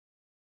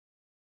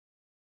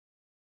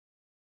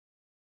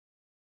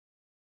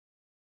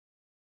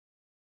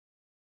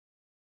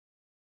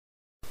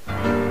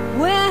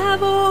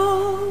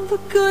the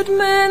good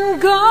men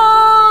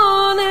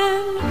gone,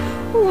 and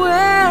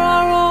where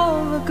are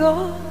all the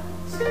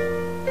gods?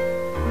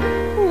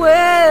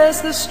 Where's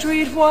the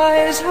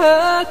streetwise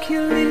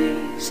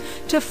Hercules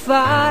to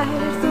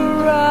fight the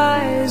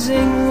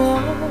rising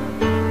war?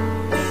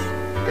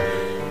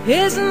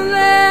 Isn't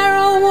there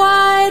a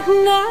white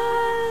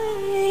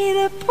knight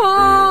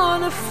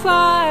upon a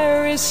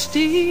fiery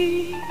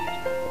steed?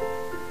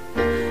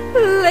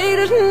 Late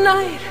at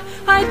night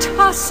I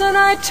toss and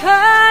I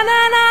turn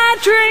and I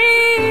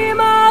dream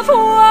of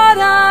what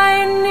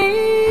I need.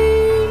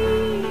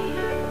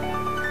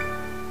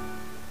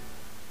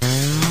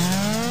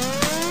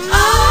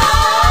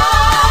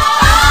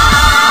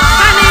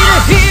 I need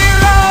a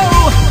hero.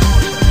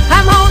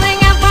 I'm holding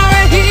out for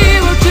a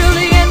hero till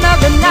the end of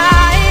the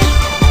night.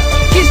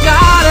 He's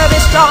gotta be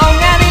strong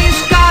and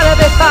he's gotta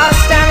be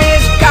fast and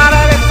he's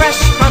gotta be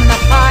fresh from the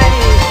fight.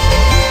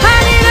 I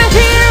need a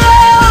hero.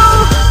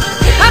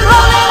 I'm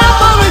holding out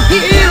for a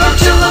hero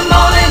till the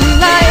morning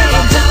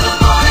light.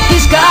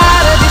 He's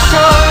gotta be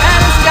sure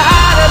and he's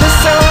gotta be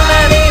soon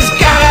and he's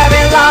gotta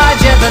be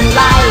larger than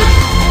life,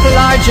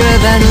 larger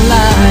than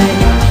life.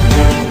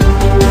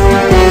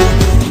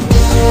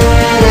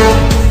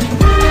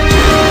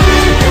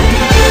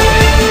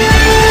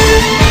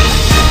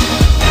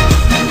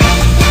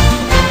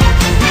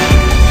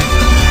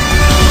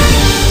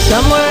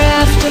 Somewhere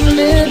after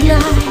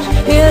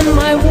midnight, in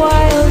my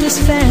wildest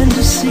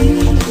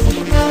fantasy,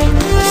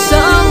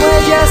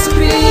 somewhere just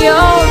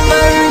beyond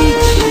my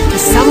reach,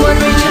 someone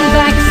reaching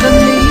back for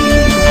me,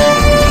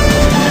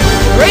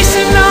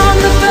 racing on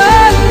the